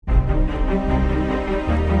Welcome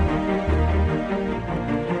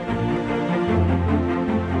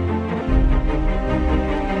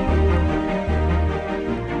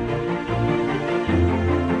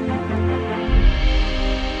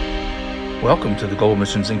to the Global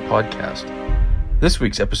Missions Inc. podcast. This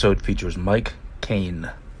week's episode features Mike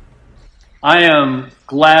Koehn. I am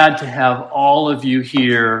glad to have all of you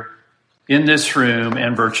here in this room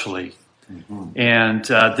and virtually. And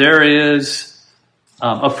there is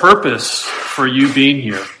a purpose for you being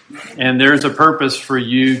here. And there's a purpose for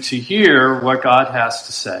you to hear what God has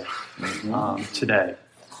to say today.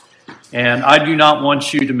 And I do not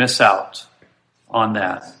want you to miss out on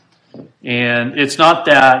that. And it's not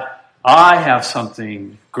that I have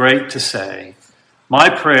something great to say. My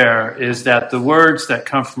prayer is that the words that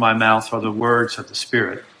come from my mouth are the words of the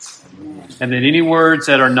Spirit. And that any words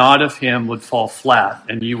that are not of Him would fall flat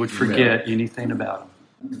and you would forget anything about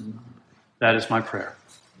Him. That is my prayer.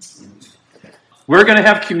 We're going to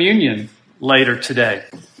have communion later today.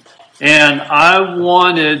 And I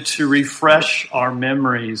wanted to refresh our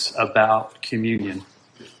memories about communion.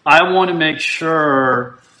 I want to make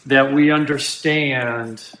sure that we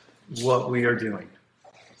understand what we are doing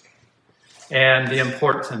and the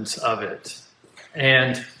importance of it.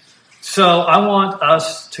 And so I want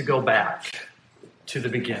us to go back to the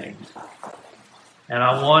beginning. And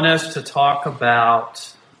I want us to talk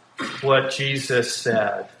about what Jesus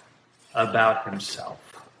said about Himself.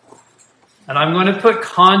 And I'm going to put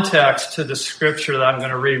context to the scripture that I'm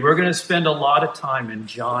going to read. We're going to spend a lot of time in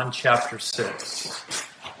John chapter 6.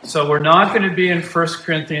 So we're not going to be in 1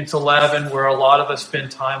 Corinthians 11 where a lot of us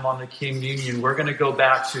spend time on the communion. We're going to go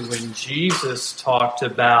back to when Jesus talked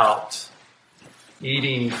about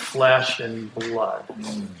eating flesh and blood.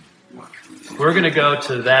 We're going to go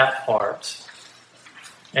to that part.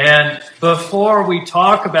 And before we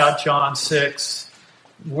talk about John 6,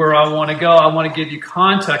 where I want to go, I want to give you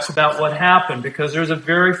context about what happened, because there's a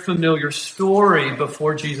very familiar story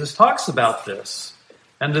before Jesus talks about this.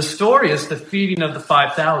 And the story is the feeding of the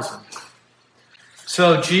 5,000.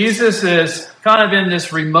 So Jesus is kind of in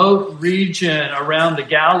this remote region around the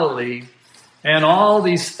Galilee, and all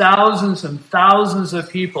these thousands and thousands of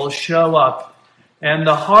people show up, and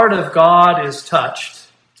the heart of God is touched,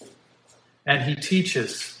 and He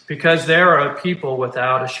teaches, because there are a people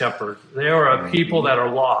without a shepherd. There are a people that are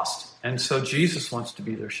lost, and so Jesus wants to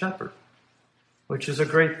be their shepherd, which is a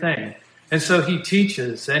great thing. And so He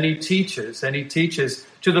teaches, and He teaches, and He teaches,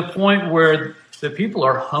 to the point where the people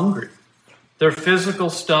are hungry. Their physical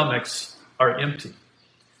stomachs are empty.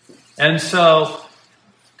 And so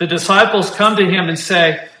the disciples come to Him and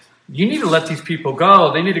say, you need to let these people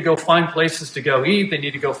go. They need to go find places to go eat. They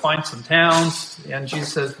need to go find some towns. And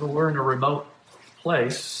Jesus says, well, we're in a remote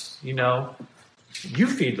place. You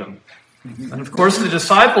feed them. And of course, the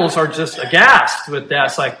disciples are just aghast with that.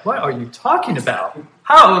 It's like, what are you talking about?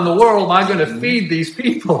 How in the world am I going to feed these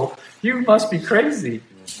people? You must be crazy.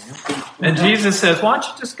 And Jesus says, why don't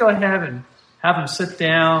you just go ahead and have them sit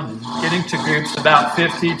down and get into groups about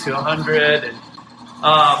 50 to 100.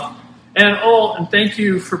 And thank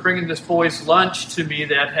you for bringing this boy's lunch to me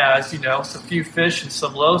that has, a few fish and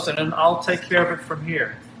some loaves, and I'll take care of it from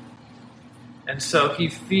here. And so He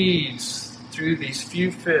feeds through these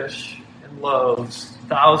few fish and loaves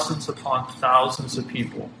thousands upon thousands of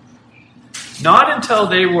people. Not until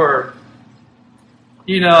they were,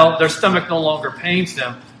 their stomach no longer pains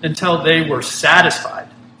them, until they were satisfied.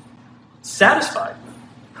 Satisfied.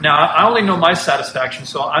 Now, I only know my satisfaction,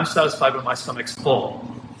 so I'm satisfied when my stomach's full.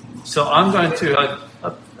 So I'm going to,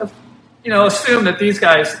 assume that these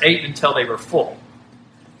guys ate until they were full.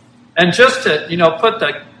 And just to, put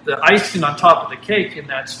the icing on top of the cake in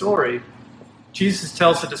that story, Jesus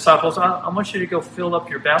tells the disciples, I want you to go fill up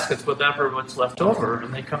your baskets with what's left over.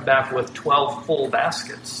 And they come back with 12 full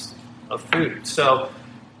baskets of food. So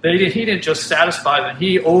he didn't just satisfy them,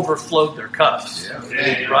 He overflowed their cups.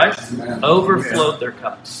 Yeah. Right? Amen. Overflowed their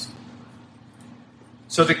cups.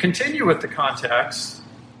 So to continue with the context,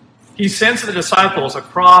 He sends the disciples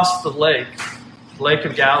across the lake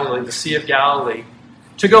of Galilee, the Sea of Galilee,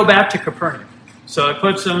 to go back to Capernaum. So it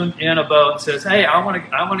puts them in a boat and says, hey, I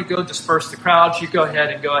want to go disperse the crowds. You go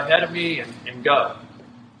ahead of me and go.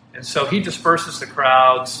 And so He disperses the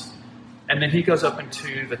crowds, and then He goes up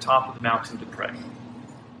into the top of the mountain to pray.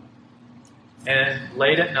 And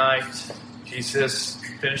late at night, Jesus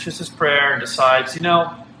finishes His prayer and decides,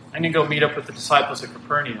 I'm going to go meet up with the disciples at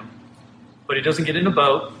Capernaum. But He doesn't get in a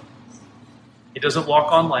boat. He doesn't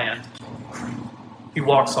walk on land. He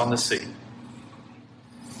walks on the sea.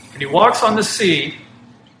 And He walks on the sea,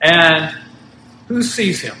 and who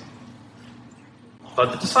sees Him?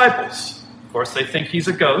 But the disciples. Of course, they think He's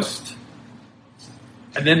a ghost.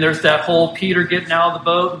 And then there's that whole Peter getting out of the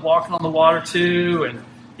boat and walking on the water too. And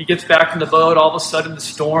he gets back in the boat. All of a sudden, the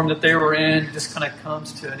storm that they were in just kind of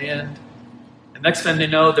comes to an end. And next thing they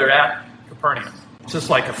know, they're at Capernaum. Just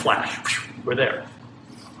like a flash. We're there.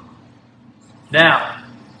 Now,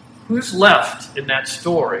 who's left in that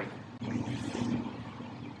story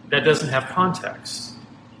that doesn't have context?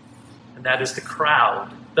 And that is the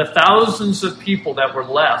crowd. The thousands of people that were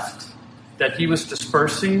left that he was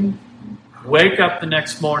dispersing wake up the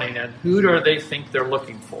next morning, and who do they think they're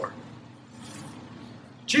looking for?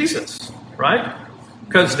 Jesus, right?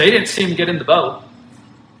 Because they didn't see him get in the boat.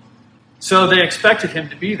 So they expected him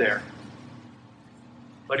to be there.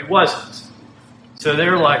 But he wasn't. So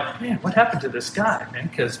they're like, man, what happened to this guy, man?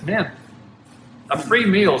 Because, man, a free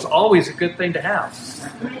meal is always a good thing to have,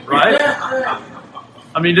 right?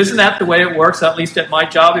 I mean, isn't that the way it works, at least at my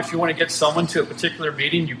job? If you want to get someone to a particular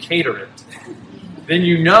meeting, you cater it. Then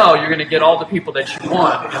you know you're going to get all the people that you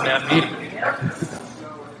want in that meeting.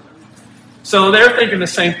 So they're thinking the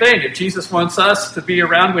same thing. If Jesus wants us to be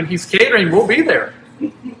around when he's catering, we'll be there.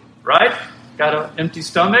 Right? Got an empty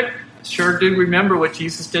stomach? Sure do remember what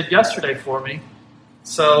Jesus did yesterday for me.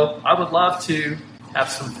 So I would love to have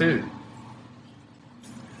some food.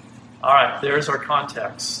 All right, there's our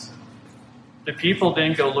context. The people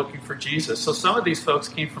then go looking for Jesus. So some of these folks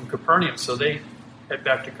came from Capernaum, so they head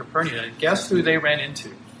back to Capernaum. And guess who they ran into?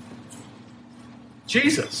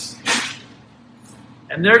 Jesus.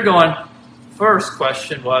 And they're going, first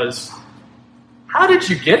question was, how did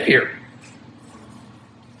you get here?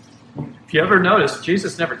 If you ever notice,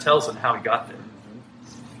 Jesus never tells them how he got there.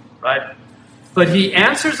 Right? But he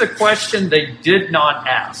answers a question they did not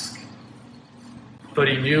ask. But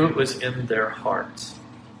he knew it was in their hearts.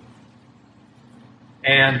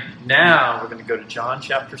 And now we're going to go to John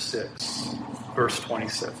chapter 6, verse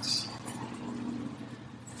 26.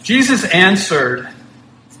 Jesus answered,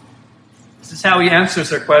 this is how he answers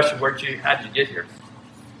their question, how did you get here?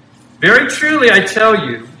 Very truly I tell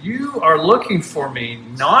you, you are looking for me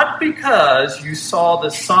not because you saw the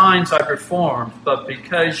signs I performed, but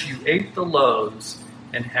because you ate the loaves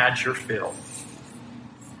and had your fill.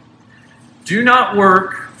 Do not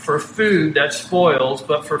work for food that spoils,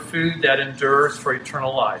 but for food that endures for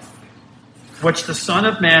eternal life, which the Son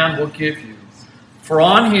of Man will give you. For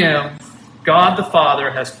on him, God the Father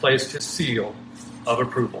has placed his seal of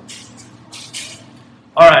approval.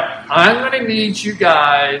 All right, I'm going to need you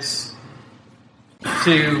guys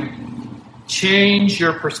to change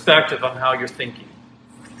your perspective on how you're thinking.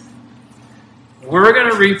 We're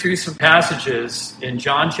going to read through some passages in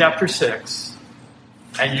John chapter 6,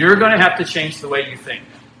 and you're going to have to change the way you think.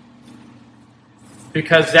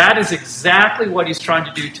 Because that is exactly what he's trying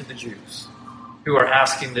to do to the Jews who are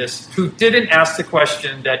asking this, who didn't ask the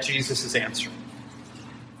question that Jesus is answering.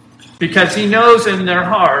 Because he knows in their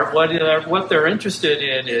heart what they're interested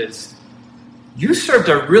in is, you served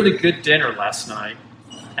a really good dinner last night,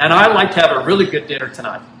 and I'd like to have a really good dinner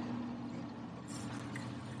tonight.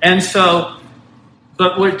 And so,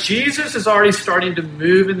 but what Jesus is already starting to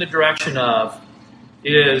move in the direction of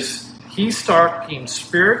is he's starting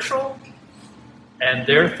spiritual and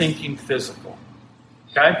they're thinking physical.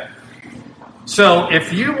 Okay? So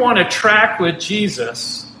if you want to track with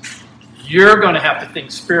Jesus, you're going to have to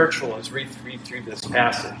think spiritual as we read through this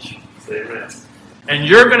passage. Amen. And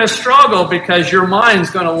you're going to struggle because your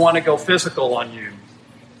mind's going to want to go physical on you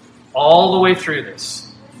all the way through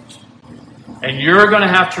this. And you're going to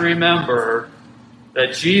have to remember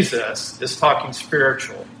that Jesus is talking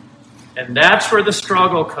spiritual. And that's where the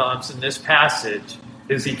struggle comes in this passage,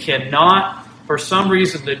 is he cannot, for some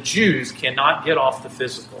reason, the Jews cannot get off the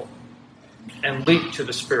physical and leap to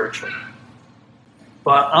the spiritual.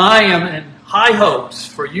 But I am in high hopes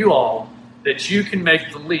for you all that you can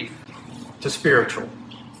make the leap to spiritual.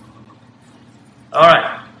 All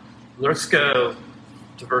right, let's go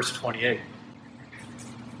to verse 28.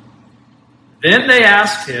 Then they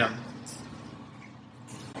asked him,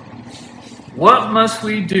 what must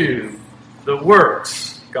we do, the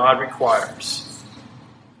works God requires?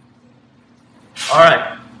 All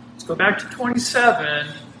right, let's go back to 27,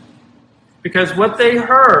 because what they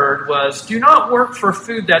heard was, do not work for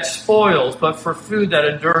food that spoils, but for food that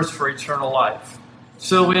endures for eternal life.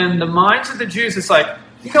 So in the minds of the Jews, it's like,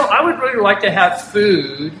 I would really like to have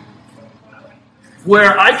food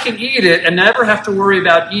where I can eat it and never have to worry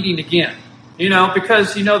about eating again.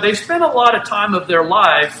 Because, they spend a lot of time of their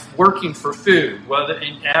life working for food, whether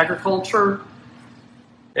in agriculture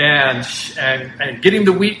and getting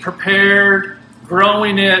the wheat prepared,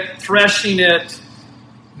 growing it, threshing it,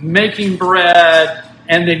 making bread,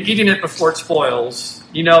 and then eating it before it spoils.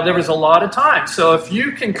 There was a lot of time. So if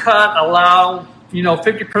you can allow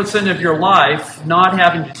 50% of your life not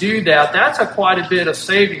having to do that, that's quite a bit of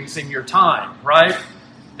savings in your time, right?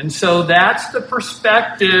 And so that's the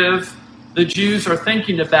perspective the Jews are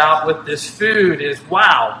thinking about with this food is,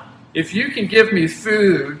 wow, if you can give me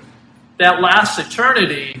food that lasts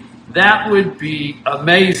eternity, that would be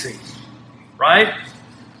amazing, right?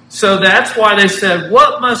 So that's why they said,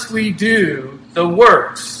 what must we do? The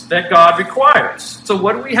works that God requires. So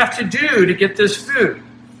what do we have to do to get this food?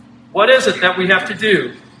 What is it that we have to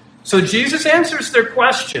do? So Jesus answers their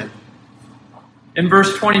question in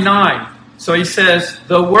verse 29. So he says,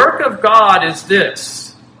 the work of God is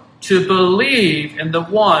this, to believe in the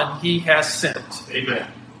one he has sent. Amen.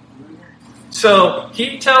 So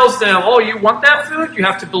he tells them, oh, you want that food? You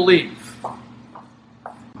have to believe.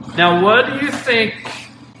 Now, what do you think,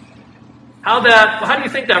 how do you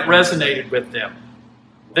think that resonated with them?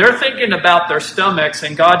 They're thinking about their stomachs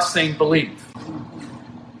and God's saying believe.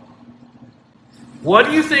 What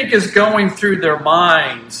do you think is going through their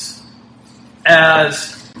minds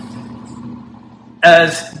as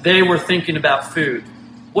they were thinking about food?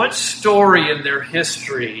 What story in their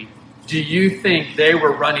history do you think they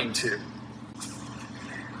were running to?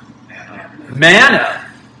 Manna.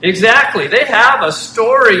 Exactly. They have a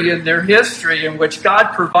story in their history in which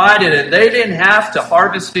God provided it. They didn't have to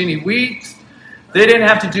harvest any wheat. They didn't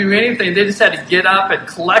have to do anything. They just had to get up and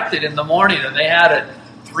collect it in the morning, and they had it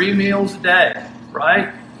 3 meals a day,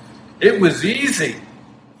 right? It was easy.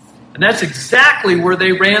 And that's exactly where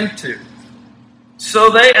they ran to. So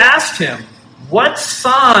they asked him, what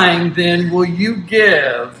sign then will you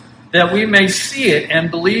give that we may see it and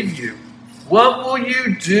believe you? What will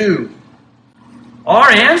you do?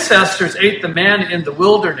 Our ancestors ate the manna in the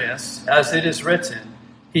wilderness, as it is written,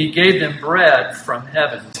 he gave them bread from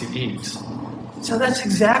heaven to eat. So that's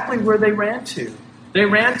exactly where they ran to. They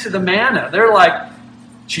ran to the manna. They're like,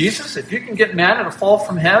 Jesus, if you can get manna to fall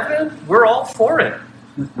from heaven, we're all for it.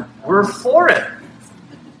 We're for it.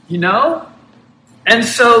 You know? And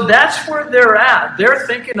so that's where they're at. They're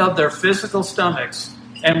thinking of their physical stomachs.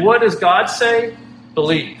 And what does God say?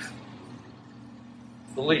 Believe.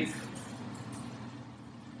 Believe.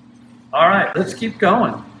 All right, let's keep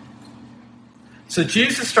going. So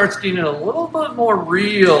Jesus starts getting a little bit more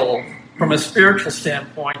real from a spiritual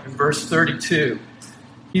standpoint in verse 32.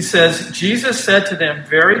 He says, Jesus said to them,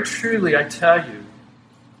 very truly I tell you,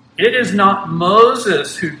 it is not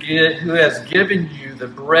Moses who has given you the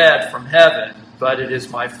bread from heaven, but it is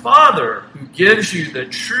my Father who gives you the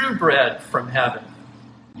true bread from heaven.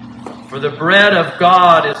 For the bread of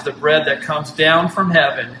God is the bread that comes down from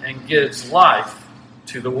heaven and gives life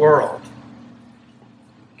to the world.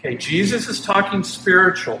 Okay, Jesus is talking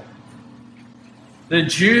spiritual. The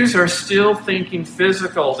Jews are still thinking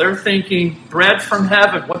physical. They're thinking bread from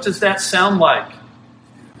heaven. What does that sound like?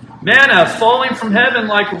 Manna falling from heaven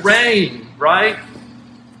like rain, right?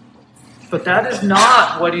 But that is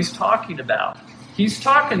not what he's talking about. He's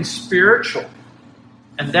talking spiritual.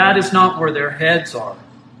 And that is not where their heads are.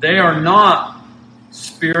 They are not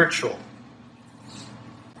spiritual.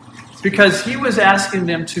 Because he was asking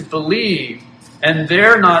them to believe, and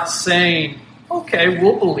they're not saying, okay,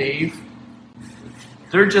 we'll believe.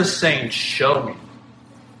 They're just saying, show me.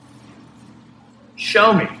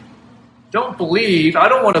 Show me. Don't believe. I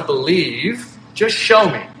don't want to believe. Just show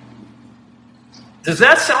me. Does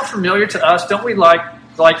that sound familiar to us? Don't we like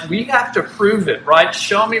we have to prove it, right?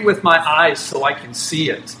 Show me with my eyes so I can see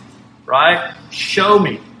it, right? Show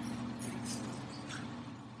me.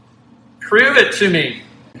 Prove it to me.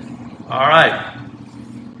 All right.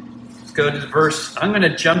 Let's go to the verse. I'm going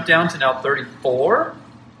to jump down to now 34.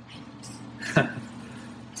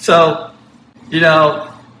 So,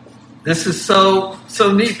 this is so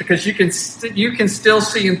neat because you can still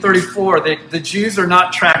see in 34 that the Jews are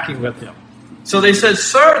not tracking with him. So they said,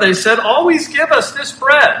 sir, always give us this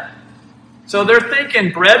bread. So they're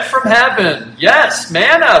thinking bread from heaven. Yes,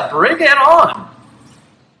 manna, bring it on.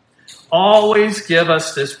 Always give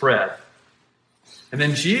us this bread. And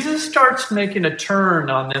then Jesus starts making a turn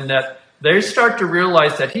on them that they start to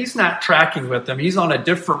realize that he's not tracking with them. He's on a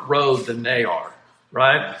different road than they are,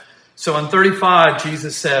 right? So in 35,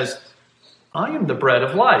 Jesus says, I am the bread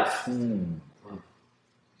of life.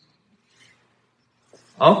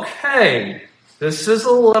 Okay, this is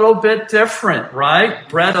a little bit different, right?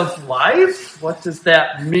 Bread of life? What does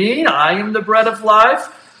that mean? I am the bread of life?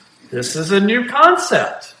 This is a new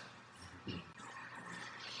concept.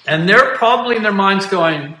 And they're probably in their minds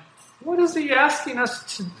going, what is he asking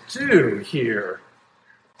us to do here?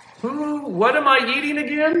 What am I eating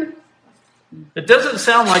again? It doesn't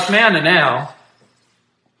sound like manna now.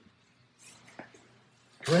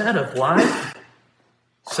 Bread of life?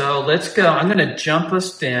 So let's go. I'm going to jump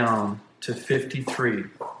us down to 53.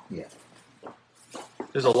 Yeah.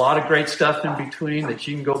 There's a lot of great stuff in between that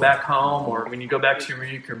you can go back home, or when you go back to your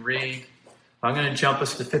room, you can read. I'm going to jump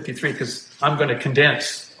us to 53 because I'm going to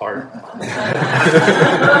condense part.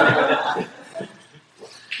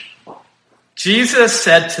 Jesus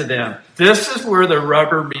said to them, this is where the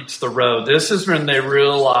rubber meets the road. This is when they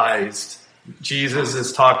realized Jesus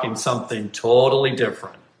is talking something totally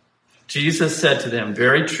different. Jesus said to them,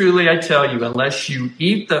 very truly I tell you, unless you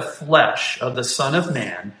eat the flesh of the Son of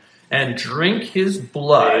Man and drink his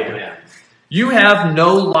blood, Amen, you have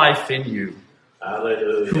no life in you.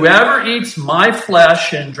 Hallelujah. Whoever eats my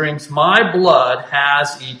flesh and drinks my blood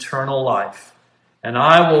has eternal life, and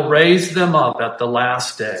I will raise them up at the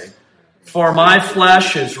last day. For my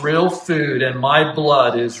flesh is real food, and my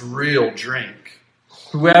blood is real drink.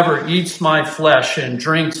 Whoever eats my flesh and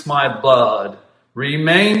drinks my blood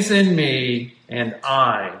remains in me, and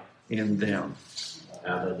I in them.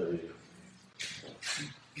 Hallelujah.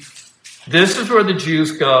 This is where the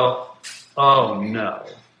Jews go, oh no,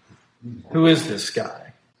 who is this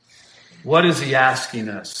guy? What is he asking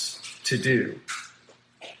us to do?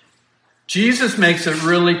 Jesus makes it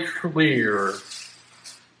really clear,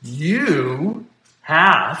 you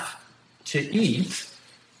have to eat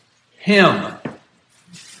him,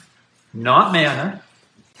 not manna,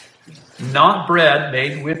 not bread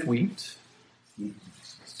made with wheat,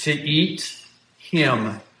 to eat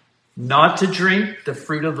him, not to drink the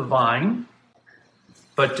fruit of the vine,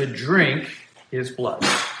 but to drink his blood.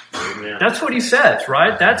 Amen. That's what he says,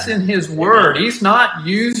 right? That's in his word. Amen. He's not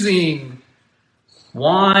using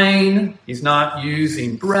wine. He's not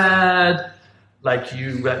using bread like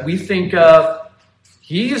we think of.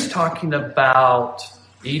 He is talking about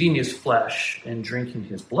eating his flesh and drinking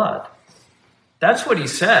his blood. That's what he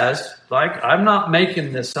says. Like, I'm not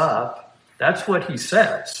making this up. That's what he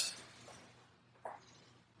says.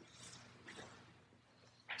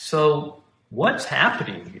 So, what's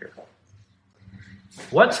happening here?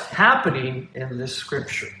 What's happening in this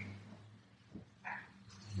scripture?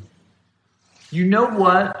 You know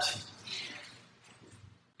what?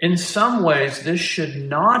 In some ways, this should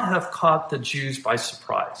not have caught the Jews by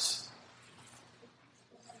surprise.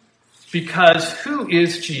 Because who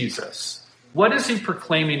is Jesus? What is he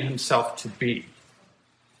proclaiming himself to be?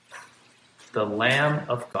 The Lamb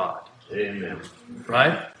of God. Amen.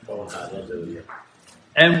 Right? Oh, hallelujah.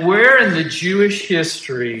 And where in the Jewish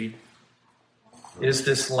history is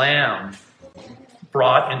this lamb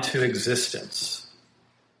brought into existence?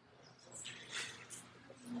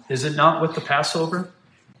 Is it not with the Passover?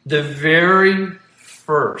 The very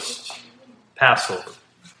first Passover.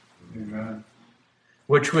 Amen.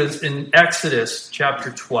 Which was in Exodus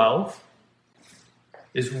chapter 12,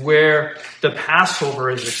 is where the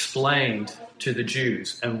Passover is explained to the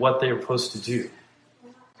Jews and what they are supposed to do.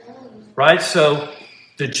 Right? So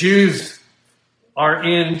the Jews are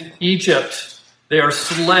in Egypt. They are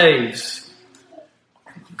slaves.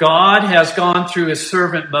 God has gone through his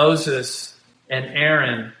servant Moses and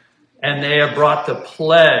Aaron, and they have brought the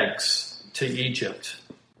plagues to Egypt.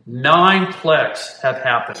 9 plagues have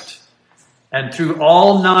happened. And through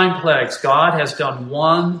all 9 plagues, God has done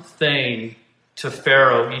one thing to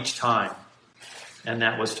Pharaoh each time, and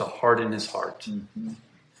that was to harden his heart. Mm-hmm.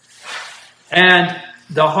 And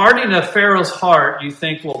the hardening of Pharaoh's heart, you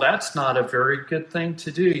think, well, that's not a very good thing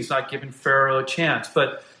to do. He's not giving Pharaoh a chance.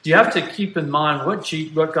 But you have to keep in mind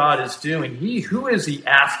what God is doing. Who is he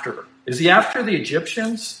after? Is he after the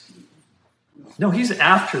Egyptians? No, he's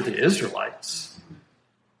after the Israelites.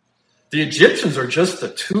 The Egyptians are just the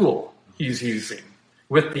tool he's using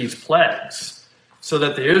with these plagues so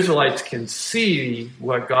that the Israelites can see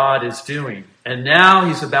what God is doing. And now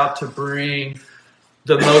he's about to bring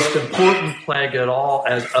the most important plague of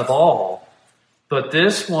all. But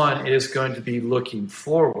this one is going to be looking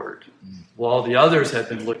forward, while the others have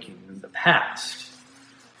been looking in the past.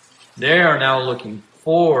 They are now looking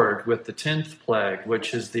forward with the 10th plague,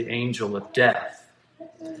 which is the angel of death.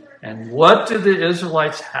 And what do the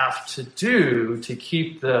Israelites have to do to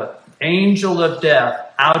keep the angel of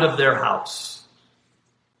death out of their house?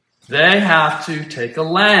 They have to take a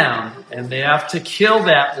lamb, and they have to kill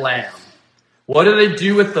that lamb. What do they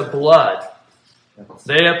do with the blood?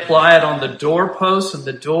 They apply it on the doorpost and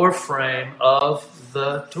the door frame of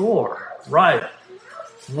the door. Right.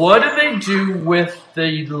 What do they do with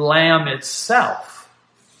the lamb itself?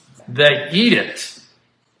 They eat it.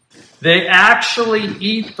 They actually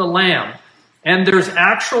eat the lamb. And there's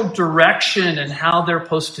actual direction in how they're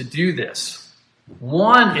supposed to do this.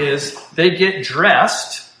 One is they get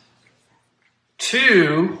dressed.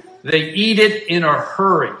 2, they eat it in a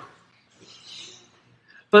hurry.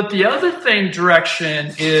 But the other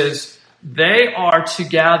direction is they are to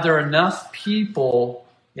gather enough people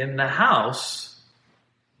in the house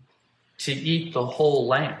to eat the whole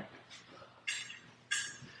lamb.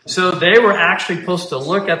 So they were actually supposed to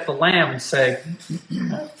look at the lamb and say,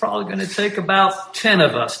 it's probably going to take about 10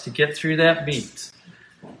 of us to get through that meat.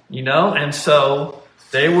 And so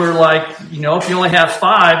they were like, if you only have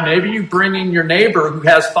 5, maybe you bring in your neighbor who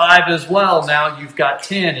has 5 as well. Now you've got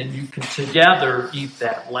 10 and you can together eat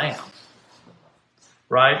that lamb.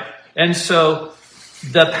 Right? And so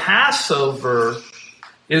the Passover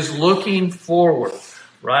is looking forward,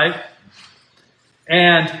 right?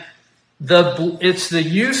 And it's the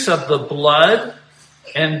use of the blood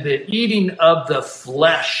and the eating of the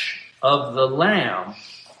flesh of the lamb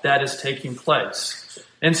that is taking place.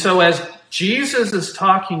 And so as Jesus is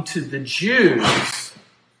talking to the Jews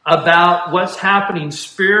about what's happening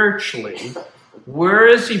spiritually, where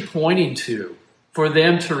is he pointing to for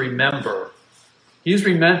them to remember? He's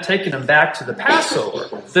taking them back to the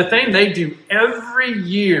Passover, the thing they do every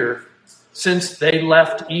year since they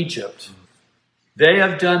left Egypt. They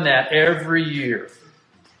have done that every year.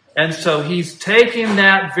 And so he's taking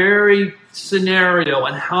that very scenario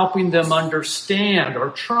and helping them understand, or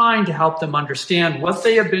trying to help them understand, what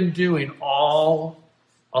they have been doing all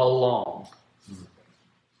along.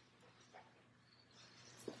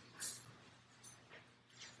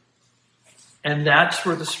 And that's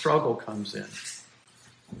where the struggle comes in.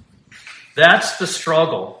 That's the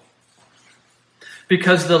struggle.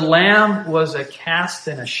 Because the lamb was a cast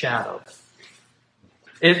and a shadow.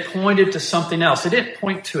 It pointed to something else. It didn't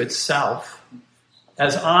point to itself.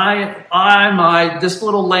 As this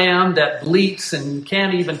little lamb that bleats and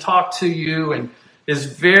can't even talk to you and is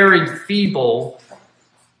very feeble,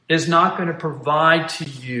 is not going to provide to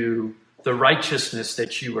you the righteousness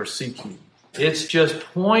that you are seeking. It's just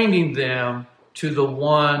pointing them to the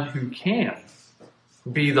one who can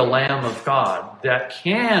be the Lamb of God, that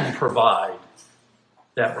can provide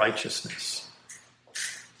that righteousness.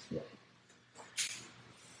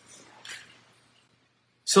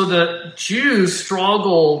 So the Jews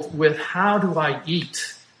struggled with, how do I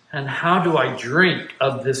eat and how do I drink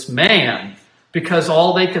of this man? Because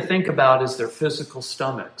all they could think about is their physical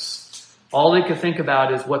stomachs. All they could think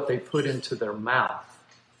about is what they put into their mouth.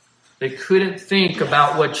 They couldn't think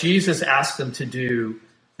about what Jesus asked them to do,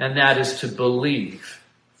 and that is to believe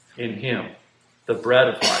in him, the bread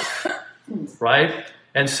of life, right?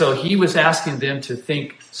 And so he was asking them to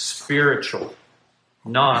think spiritual,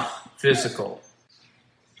 not physical.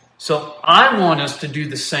 So I want us to do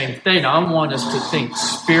the same thing. I want us to think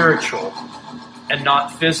spiritual and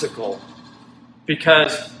not physical,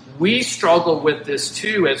 because we struggle with this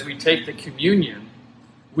too as we take the communion.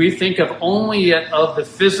 We think of only of the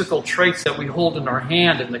physical traits that we hold in our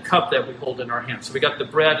hand and the cup that we hold in our hand. So we got the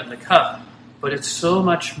bread and the cup, but it's so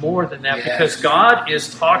much more than that, because God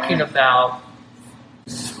is talking about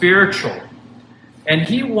spiritual, and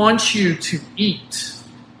he wants you to eat.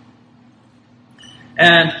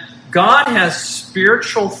 And God has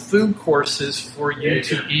spiritual food courses for you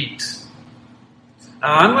to eat.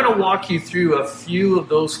 Now, I'm going to walk you through a few of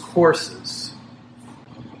those courses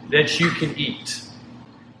that you can eat.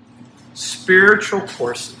 Spiritual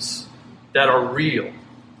courses that are real.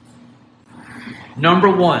 Number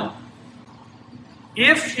 1,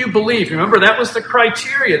 if you believe, remember that was the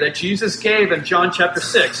criteria that Jesus gave in John chapter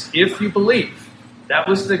 6. If you believe, that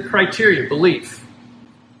was the criteria, belief.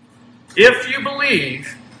 If you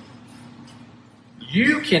believe,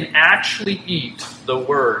 you can actually eat the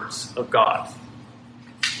words of God.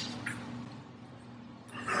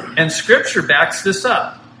 And Scripture backs this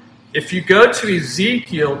up. If you go to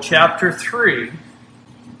Ezekiel chapter 3,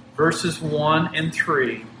 verses 1 and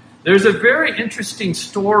 3, there's a very interesting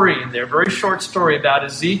story in there, very short story about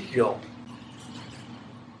Ezekiel.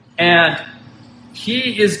 And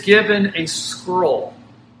he is given a scroll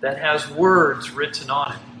that has words written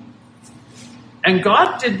on it. And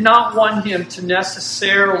God did not want him to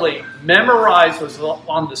necessarily memorize what's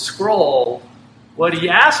on the scroll. What he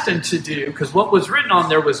asked him to do, because what was written on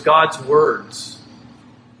there was God's words.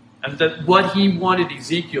 And what he wanted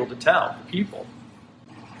Ezekiel to tell the people.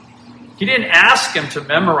 He didn't ask him to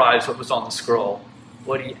memorize what was on the scroll.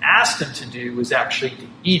 What he asked him to do was actually to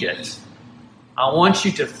eat it. I want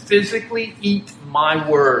you to physically eat my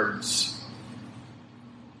words.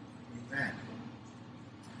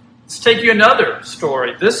 Let's take you another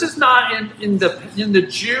story. This is not in the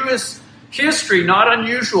Jewish history, not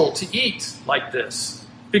unusual to eat like this.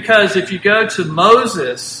 Because if you go to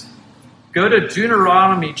Moses, go to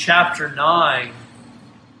Deuteronomy chapter 9,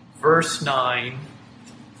 verse 9,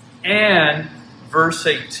 and verse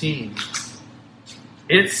 18.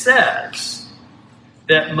 it says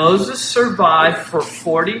that Moses survived for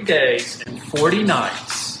 40 days and 40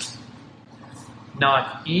 nights,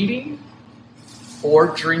 not eating or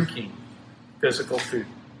drinking physical food.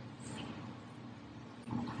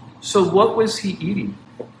 So what was he eating?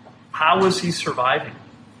 How was he surviving?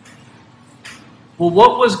 Well,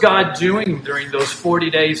 what was God doing during those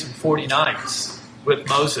 40 days and 40 nights with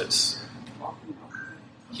Moses?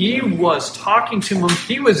 He was talking to them.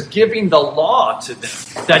 He was giving the law to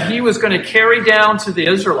them that he was going to carry down to the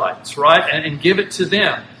Israelites, right? And give it to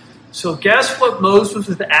them. So guess what Moses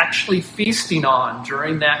was actually feasting on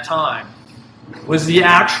during that time? Was the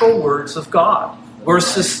actual words of God. Were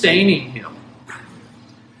sustaining him.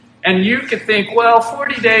 And you could think, well,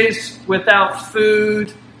 40 days without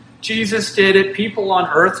food, Jesus did it. People on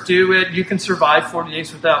earth do it. You can survive 40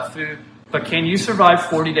 days without food. But can you survive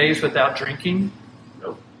 40 days without drinking?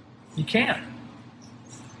 No. You can't.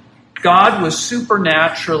 God was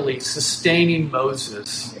supernaturally sustaining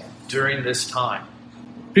Moses during this time.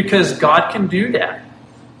 Because God can do that.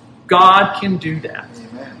 God can do that.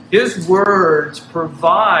 Amen. His words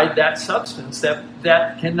provide that substance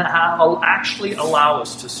that can actually allow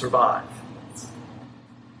us to survive.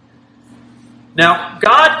 Now,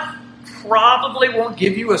 God probably won't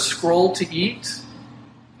give you a scroll to eat.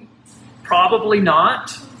 Probably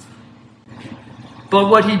not. But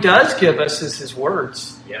what he does give us is his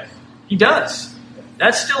words. Yes. He does.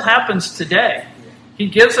 That still happens today. He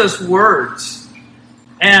gives us words.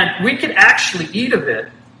 And we can actually eat of it.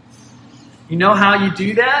 You know how you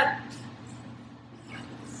do that?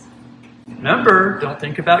 Remember, don't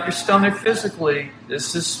think about your stomach physically.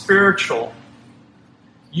 This is spiritual.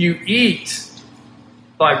 You eat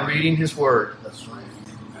by reading his word.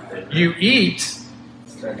 You eat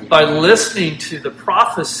by listening to the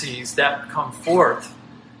prophecies that come forth.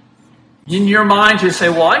 In your mind, you say,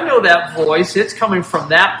 well, I know that voice. It's coming from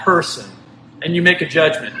that person. And you make a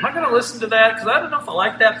judgment. Am I going to listen to that? Because I don't know if I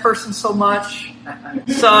like that person so much.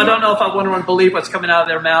 So I don't know if I want to believe what's coming out of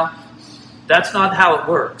their mouth. That's not how it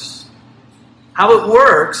works. How it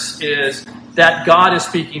works is that God is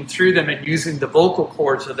speaking through them and using the vocal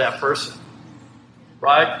cords of that person.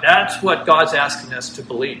 Right? That's what God's asking us to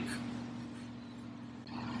believe.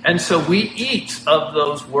 And so we eat of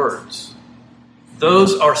those words.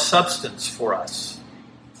 Those are substance for us.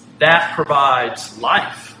 That provides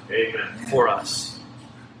life. Amen. For us.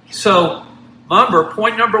 So, remember,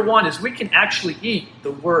 point number one is we can actually eat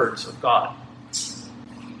the words of God.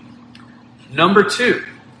 Number two,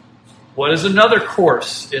 what is another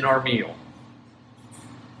course in our meal?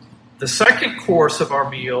 The second course of our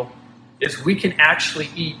meal is we can actually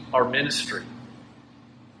eat our ministry.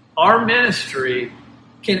 Our ministry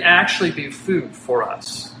can actually be food for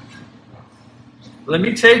us. Let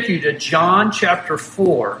me take you to John chapter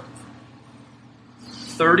 4.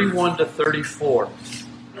 31 to 34.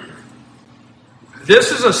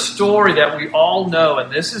 This is a story that we all know,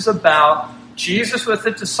 and this is about Jesus with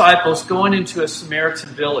the disciples going into a Samaritan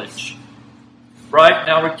village. Right?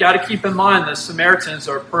 Now, we've got to keep in mind the Samaritans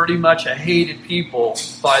are pretty much a hated people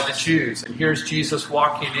by the Jews. And here's Jesus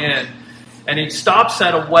walking in, and he stops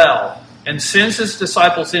at a well and sends his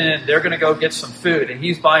disciples in. They're going to go get some food, and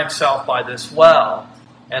he's by himself by this well.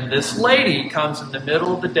 And this lady comes in the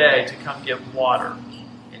middle of the day to come get water.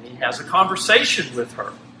 Has a conversation with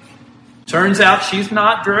her. Turns out she's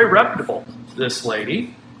not very reputable, this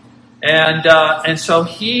lady. And so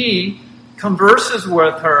he converses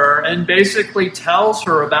with her and basically tells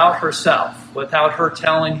her about herself without her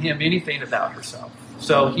telling him anything about herself.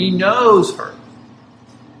 So he knows her.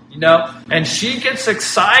 And she gets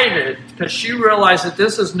excited because she realizes that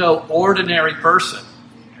this is no ordinary person.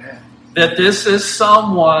 That this is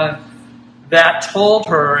someone that told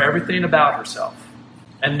her everything about herself.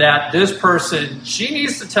 And that this person, she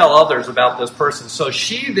needs to tell others about this person. So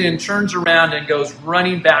she then turns around and goes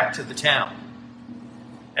running back to the town.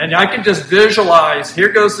 And I can just visualize, here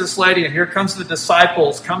goes this lady, and here comes the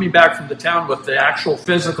disciples coming back from the town with the actual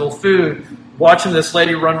physical food, watching this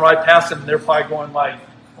lady run right past them, and they're probably going like,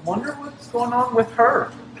 I wonder what's going on with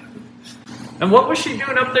her. And what was she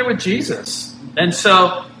doing up there with Jesus? And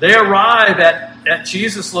so they arrive at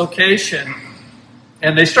Jesus' location,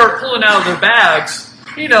 and they start pulling out of their bags,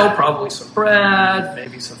 probably some bread,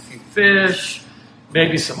 maybe some few fish,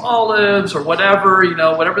 maybe some olives or whatever,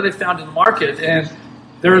 whatever they found in the market. And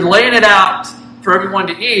they're laying it out for everyone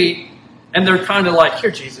to eat. And they're kind of like,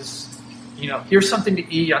 here, Jesus, here's something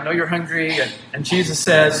to eat. I know you're hungry. And Jesus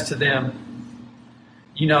says to them,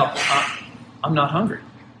 I'm not hungry.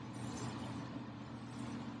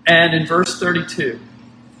 And in verse 32,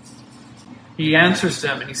 he answers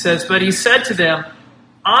them and he says, but he said to them,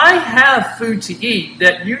 I have food to eat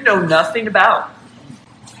that you know nothing about.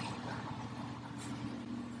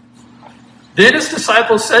 Then his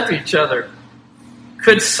disciples said to each other,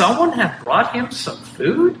 could someone have brought him some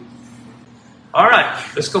food? All right,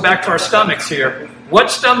 let's go back to our stomachs here. What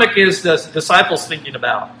stomach is the disciples thinking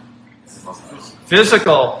about?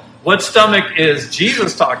 Physical. What stomach is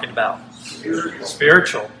Jesus talking about?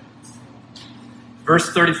 Spiritual.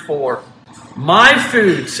 Verse 34. My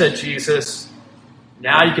food, said Jesus.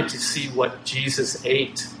 Now you get to see what Jesus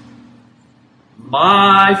ate.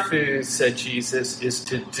 My food, said Jesus, is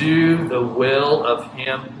to do the will of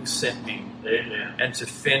him who sent me. Amen. And to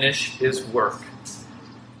finish his work.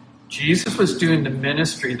 Jesus was doing the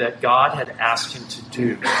ministry that God had asked him to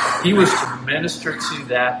do. He was to minister to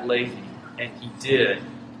that lady, and he did,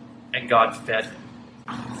 and God fed him.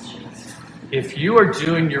 If you are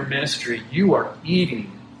doing your ministry, you are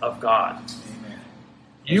eating of God.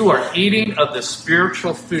 You are eating of the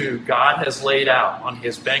spiritual food God has laid out on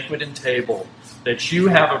his banqueting table that you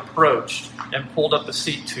have approached and pulled up a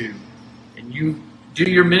seat to. And you do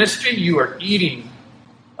your ministry, you are eating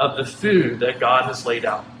of the food that God has laid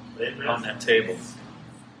out on that table.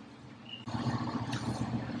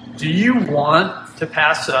 Do you want to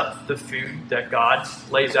pass up the food that God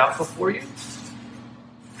lays out before you?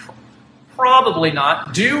 Probably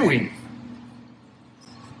not. Do we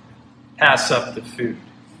pass up the food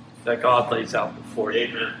that God lays out before you?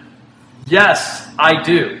 Amen. Yes, I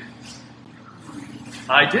do.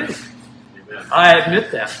 I do. Amen. I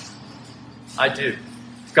admit that. I do.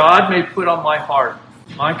 God may put on my heart,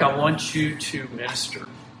 Mike, I want you to minister.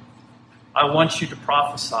 I want you to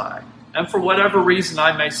prophesy. And for whatever reason,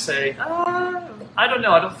 I may say, I don't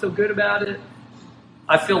know. I don't feel good about it.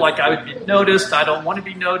 I feel like I would be noticed. I don't want to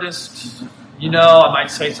be noticed. I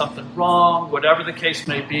might say something wrong, whatever the case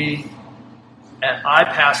may be. And I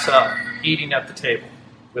pass up eating at the table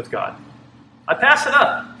with God. I pass it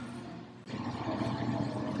up.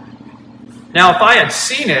 Now, if I had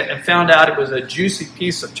seen it and found out it was a juicy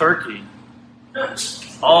piece of turkey,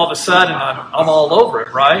 all of a sudden I'm all over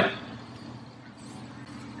it, right?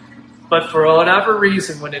 But for whatever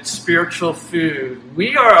reason, when it's spiritual food,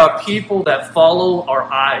 we are a people that follow our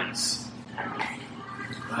eyes.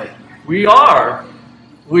 We are.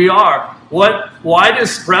 Why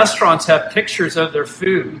does restaurants have pictures of their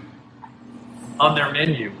food on their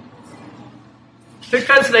menu?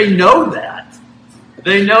 Because they know that.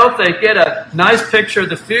 They know if they get a nice picture of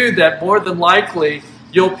the food that more than likely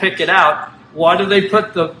you'll pick it out. Why do they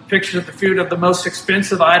put the pictures of the food of the most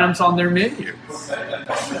expensive items on their menu?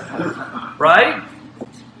 Right?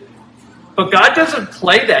 But God doesn't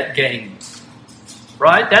play that game.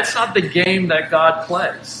 Right? That's not the game that God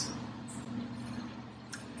plays.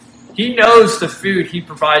 He knows the food he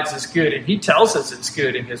provides is good, and he tells us it's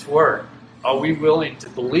good in his word. Are we willing to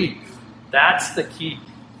believe? That's the key.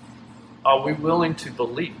 Are we willing to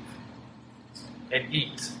believe and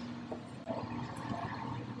eat?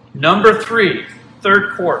 Number 3,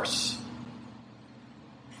 third course.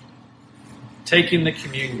 Taking the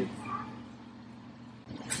communion.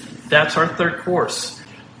 That's our third course.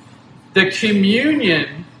 The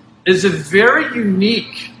communion is a very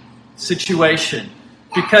unique situation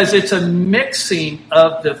because it's a mixing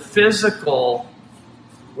of the physical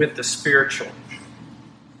with the spiritual.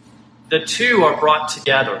 The two are brought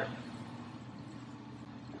together.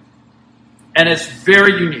 And it's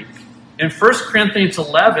very unique. In 1 Corinthians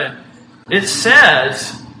 11, it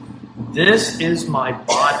says, this is my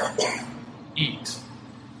body, eat.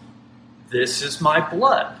 This is my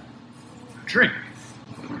blood, drink.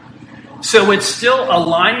 So it's still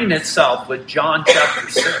aligning itself with John chapter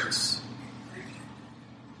 6.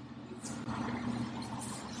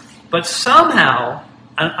 But somehow,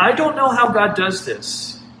 and I don't know how God does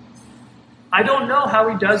this. I don't know how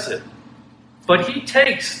he does it. But he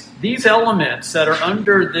takes these elements that are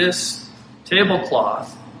under this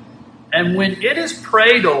tablecloth, and when it is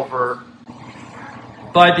prayed over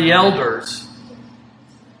by the elders,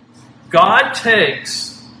 God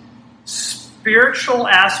takes spiritual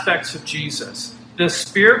aspects of Jesus, the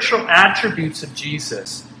spiritual attributes of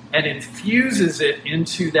Jesus, and infuses it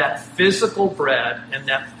into that physical bread and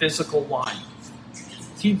that physical wine.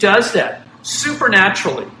 He does that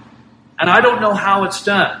supernaturally, and I don't know how it's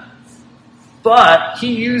done. But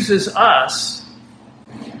he uses us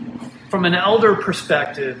from an elder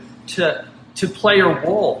perspective to play a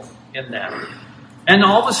role in that. And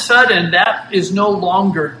all of a sudden, that is no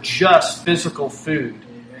longer just physical food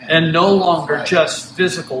and no longer just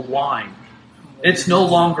physical wine. It's no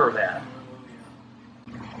longer that.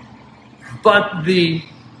 But the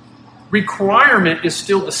requirement is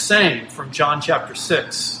still the same from John chapter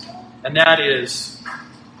 6. And that is,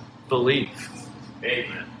 believe.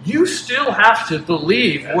 Amen. You still have to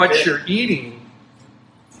believe what you're eating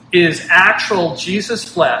is actual Jesus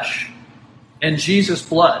flesh and Jesus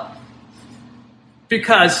blood.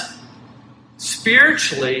 Because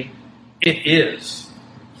spiritually, it is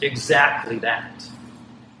exactly that.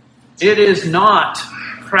 It is not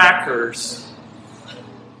crackers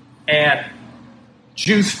and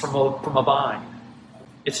juice from a vine.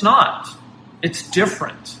 It's not. It's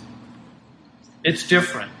different. It's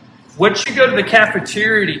different. What you go to the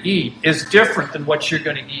cafeteria to eat is different than what you're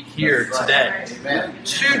going to eat here today. Amen.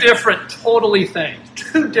 Two different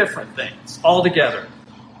things altogether.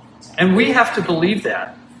 And we have to believe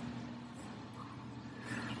that.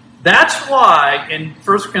 That's why in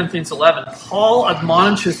 1 Corinthians 11, Paul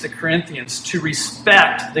admonishes the Corinthians to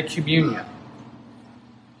respect the communion.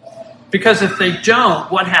 Because if they don't,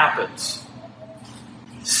 what happens?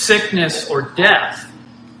 Sickness or death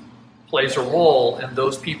plays a role in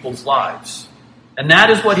those people's lives. And that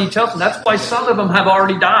is what he tells them. That's why some of them have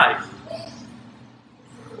already died.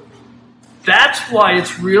 That's why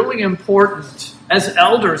it's really important as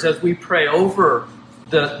elders, as we pray over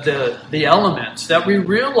the elements, that we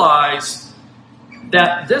realize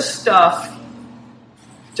that this stuff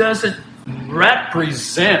doesn't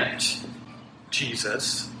represent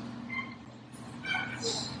Jesus.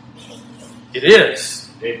 It is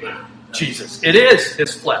Jesus. It is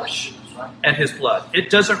his flesh and his blood. It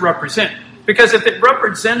doesn't represent. Because if it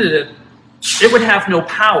represented it, it would have no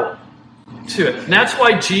power to it. And that's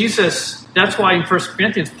why that's why in 1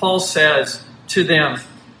 Corinthians, Paul says to them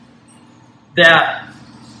that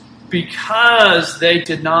because they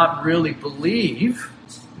did not really believe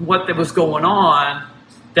what was going on,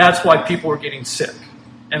 that's why people were getting sick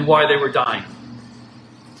and why they were dying.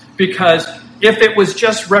 Because if it was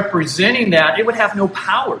just representing that, it would have no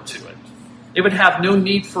power to it. It would have no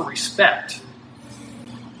need for respect.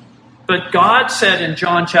 But God said in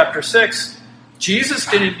John chapter 6, Jesus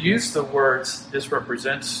didn't use the words, this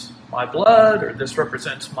represents my blood or this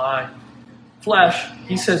represents my flesh.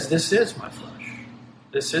 He says, this is my flesh.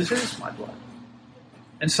 This is my blood.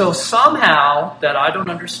 And so somehow, that I don't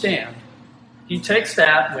understand, he takes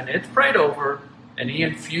that when it's prayed over and he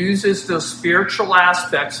infuses those spiritual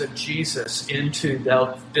aspects of Jesus into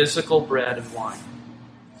the physical bread and wine.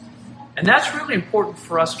 And that's really important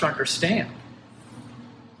for us to understand.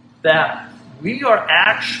 That we are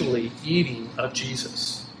actually eating of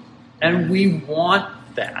Jesus. And we want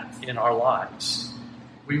that in our lives.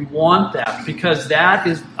 We want that because that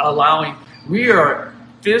is we are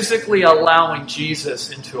physically allowing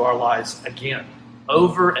Jesus into our lives again,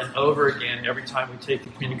 over and over again, every time we take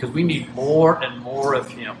the communion, because we need more and more of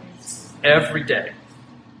him every day.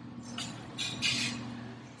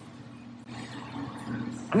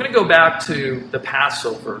 I'm going to go back to the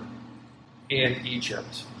Passover in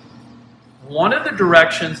Egypt. One of the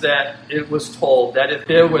directions that it was told that if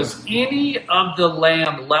there was any of the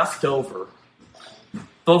lamb left over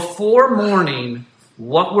before morning,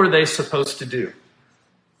 what were they supposed to do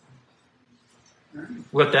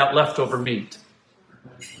with that leftover meat?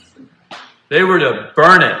 They were to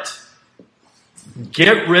burn it.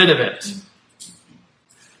 Get rid of it.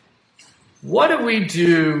 What do we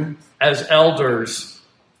do as elders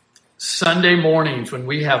Sunday mornings when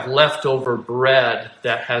we have leftover bread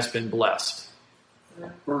that has been blessed?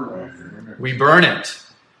 We burn it.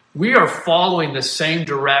 We are following the same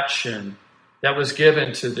direction that was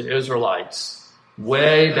given to the Israelites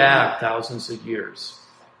way back thousands of years.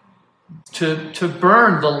 To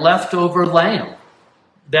burn the leftover lamb.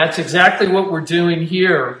 That's exactly what we're doing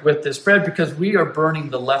here with this bread because we are burning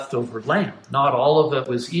the leftover lamb. Not all of it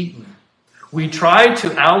was eaten. We try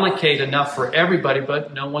to allocate enough for everybody,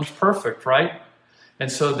 but no one's perfect, right?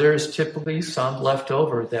 And so there's typically some left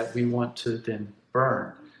over that we want to then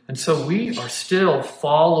burn. And so we are still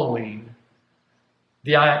following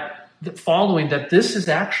that this is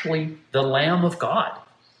actually the Lamb of God.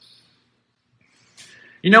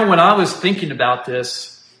 You know, when I was thinking about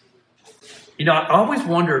this, I always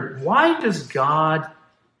wondered, why does God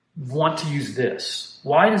want to use this?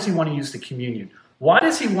 Why does he want to use the communion? Why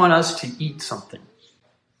does he want us to eat something?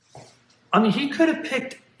 I mean, he could have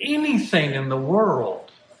picked anything in the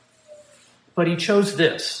world, but he chose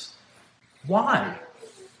this. Why?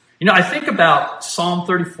 I think about Psalm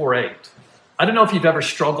 34:8. I don't know if you've ever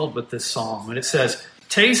struggled with this psalm when it says,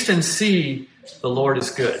 taste and see the Lord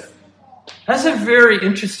is good. That's a very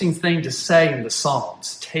interesting thing to say in the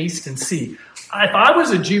Psalms, taste and see. If I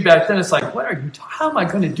was a Jew back then, it's like, how am I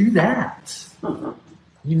going to do that? How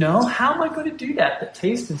am I going to do that? That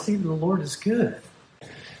taste and see that the Lord is good.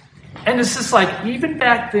 And it's just like, even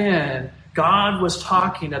back then, God was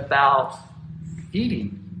talking about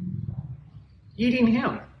eating. Eating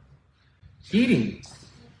him. Eating.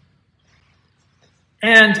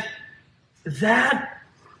 And that,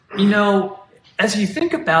 as you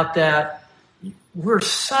think about that, we're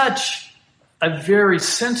such a very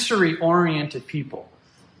sensory-oriented people.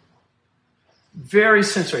 Very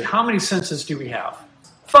sensory. How many senses do we have?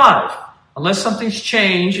 5. Unless something's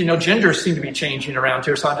changed, genders seem to be changing around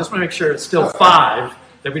here, so I just want to make sure it's still 5,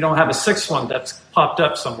 that we don't have a 6th one that's popped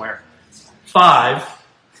up somewhere. 5.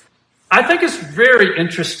 I think it's very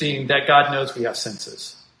interesting that God knows we have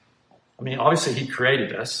senses. I mean, obviously he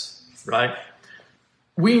created us, right?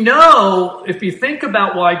 We know, if you think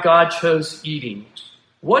about why God chose eating,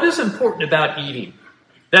 what is important about eating?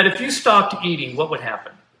 That if you stopped eating, what would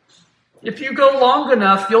happen? If you go long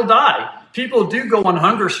enough, you'll die. People do go on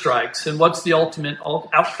hunger strikes, and what's the ultimate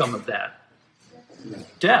outcome of that?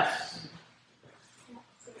 Death.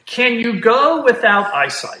 Can you go without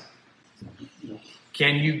eyesight?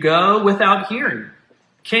 Can you go without hearing?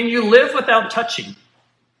 Can you live without touching?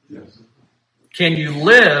 Can you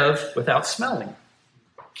live without smelling?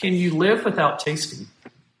 Can you live without tasting?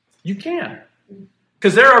 You can.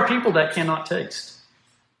 Because there are people that cannot taste.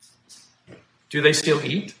 Do they still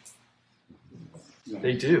eat?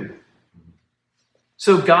 They do.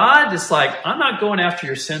 So God is like, I'm not going after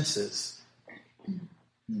your senses.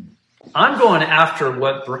 I'm going after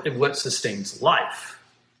what sustains life,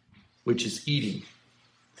 which is eating.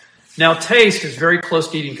 Now, taste is very close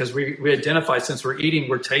to eating because we identify, since we're eating,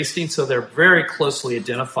 we're tasting, so they're very closely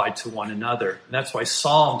identified to one another. And that's why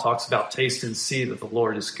Psalm talks about taste and see that the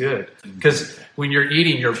Lord is good. Because when you're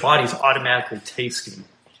eating, your body's automatically tasting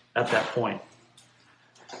at that point.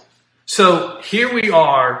 So here we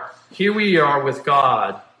are with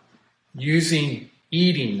God using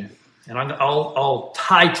eating, and I'll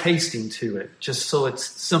tie tasting to it just so it's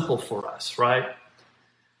simple for us, right?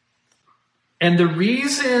 And the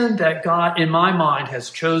reason that God, in my mind,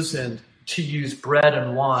 has chosen to use bread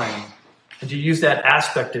and wine and to use that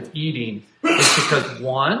aspect of eating is because,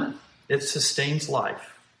 one, it sustains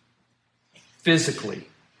life physically.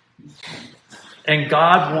 And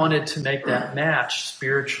God wanted to make that match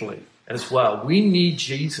spiritually as well. We need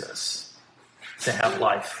Jesus to have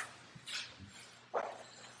life.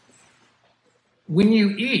 When you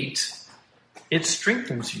eat, it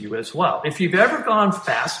strengthens you as well. If you've ever gone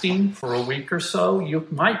fasting for a week or so, you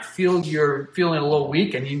might feel you're feeling a little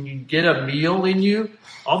weak, and you get a meal in you,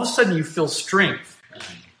 all of a sudden you feel strength.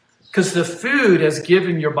 Because the food has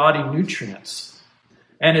given your body nutrients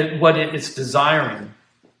and what it's desiring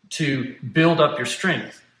to build up your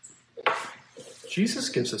strength. Jesus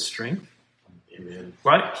gives us strength. Amen.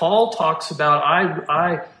 Right? Paul talks about,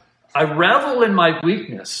 I revel in my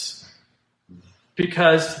weakness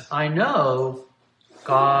because I know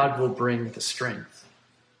God will bring the strength.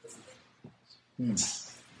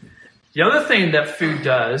 The other thing that food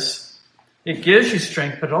does, it gives you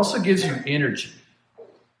strength, but it also gives you energy.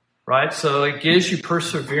 Right? So it gives you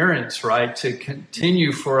perseverance, right? To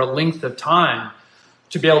continue for a length of time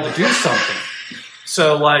to be able to do something.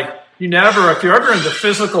 So like, if you're ever into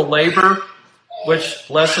physical labor, which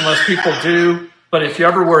less and less people do, but if you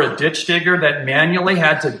ever were a ditch digger that manually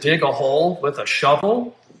had to dig a hole with a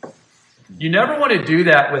shovel, you never want to do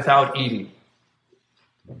that without eating,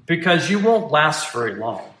 because you won't last very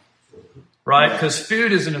long, right? Because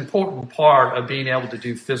food is an important part of being able to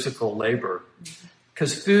do physical labor,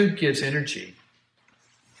 because food gives energy.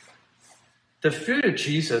 The food of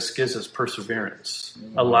Jesus gives us perseverance,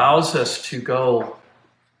 allows us to go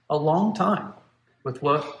a long time with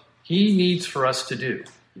what he needs for us to do.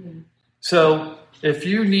 So if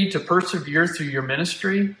you need to persevere through your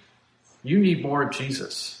ministry, you need more of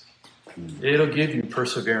Jesus. It'll give you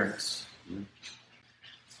perseverance.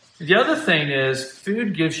 The other thing is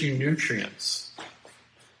food gives you nutrients.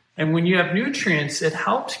 And when you have nutrients, it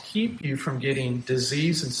helps keep you from getting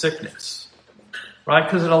disease and sickness, right?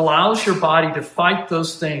 Because it allows your body to fight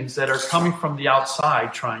those things that are coming from the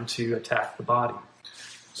outside trying to attack the body.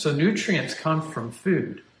 So nutrients come from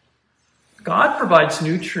food. God provides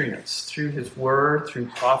nutrients through his word, through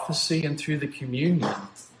prophecy, and through the communion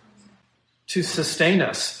to sustain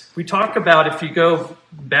us. We talk about, if you go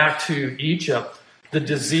back to Egypt, the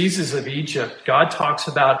diseases of Egypt. God talks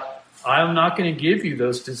about, I'm not going to give you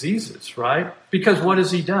those diseases, right? Because what has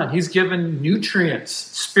he done? He's given nutrients,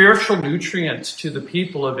 spiritual nutrients to the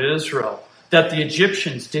people of Israel that the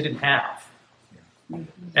Egyptians didn't have.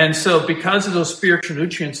 And so because of those spiritual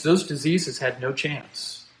nutrients, those diseases had no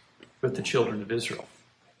chance with the children of Israel.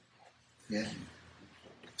 Yeah.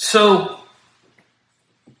 So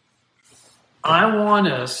I want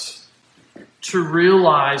us to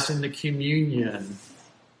realize in the communion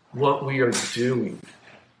what we are doing.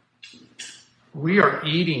 we are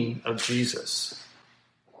eating of Jesus.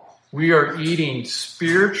 We are eating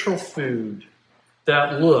spiritual food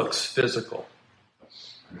that looks physical.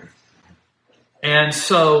 And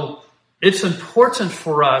so it's important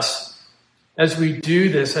for us as we do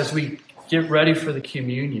this, as we get ready for the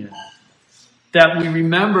communion, that we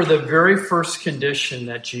remember the very first condition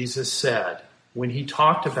that Jesus said when he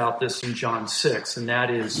talked about this in John 6, and that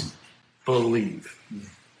is believe.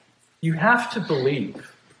 You have to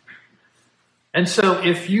believe. And so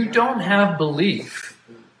if you don't have belief,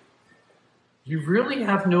 you really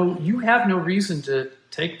have no reason to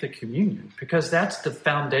take the communion, because that's the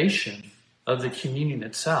foundation of the communion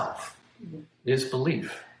itself, is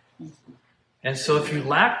belief. And so if you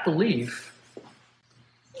lack belief,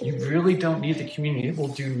 you really don't need the communion. It will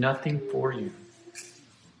do nothing for you.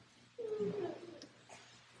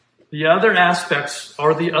 The other aspects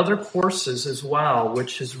are the other courses as well,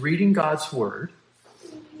 which is reading God's Word,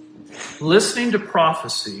 listening to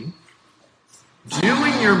prophecy,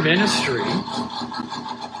 doing your ministry,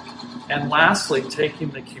 and lastly,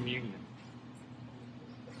 taking the communion.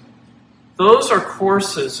 Those are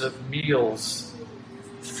courses of meals,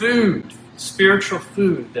 food, spiritual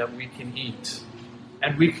food that we can eat,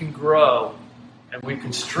 and we can grow, and we can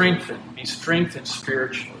be strengthened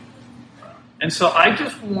spiritually. And so I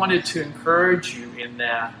just wanted to encourage you in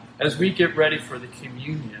that, as we get ready for the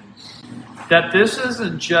communion, that this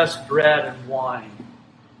isn't just bread and wine,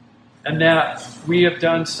 and that we have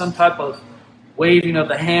done some type of waving of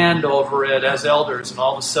the hand over it as elders, and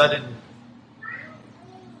all of a sudden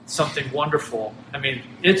something wonderful. I mean,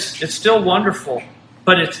 it's still wonderful,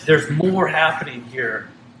 but there's more happening here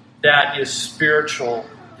that is spiritual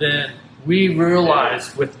than we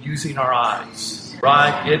realize with using our eyes,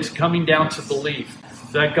 right? It's coming down to belief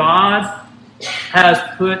that God has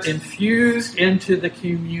infused into the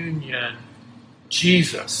communion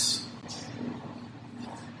Jesus.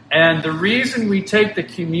 And the reason we take the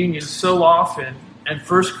communion so often, and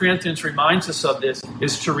 1 Corinthians reminds us of this,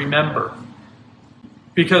 is to remember.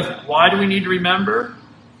 Because why do we need to remember?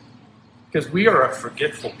 Because we are a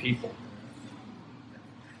forgetful people.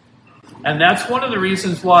 And that's one of the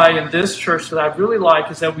reasons why in this church that I really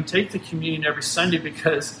like is that we take the communion every Sunday,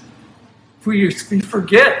 because we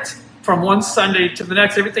forget from one Sunday to the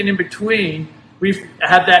next, everything in between, we've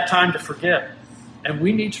had that time to forget. And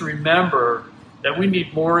we need to remember that we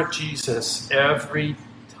need more of Jesus every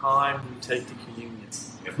time we take the communion.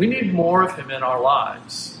 We need more of him in our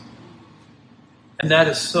lives. And that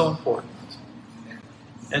is so important.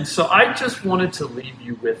 And so I just wanted to leave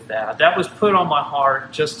you with that. That was put on my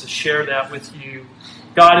heart just to share that with you.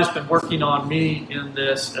 God has been working on me in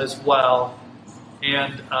this as well.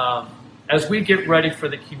 And as we get ready for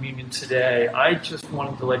the communion today, I just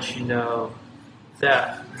wanted to let you know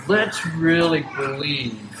that let's really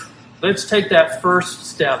believe. Let's take that first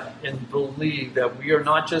step and believe that we are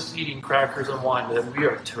not just eating crackers and wine, but that we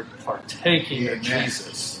are partaking of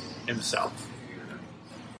Jesus himself.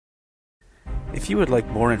 If you would like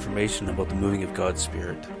more information about the moving of God's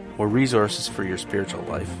Spirit or resources for your spiritual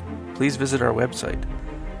life, please visit our website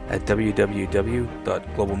at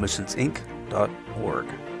www.globalmissionsinc.org.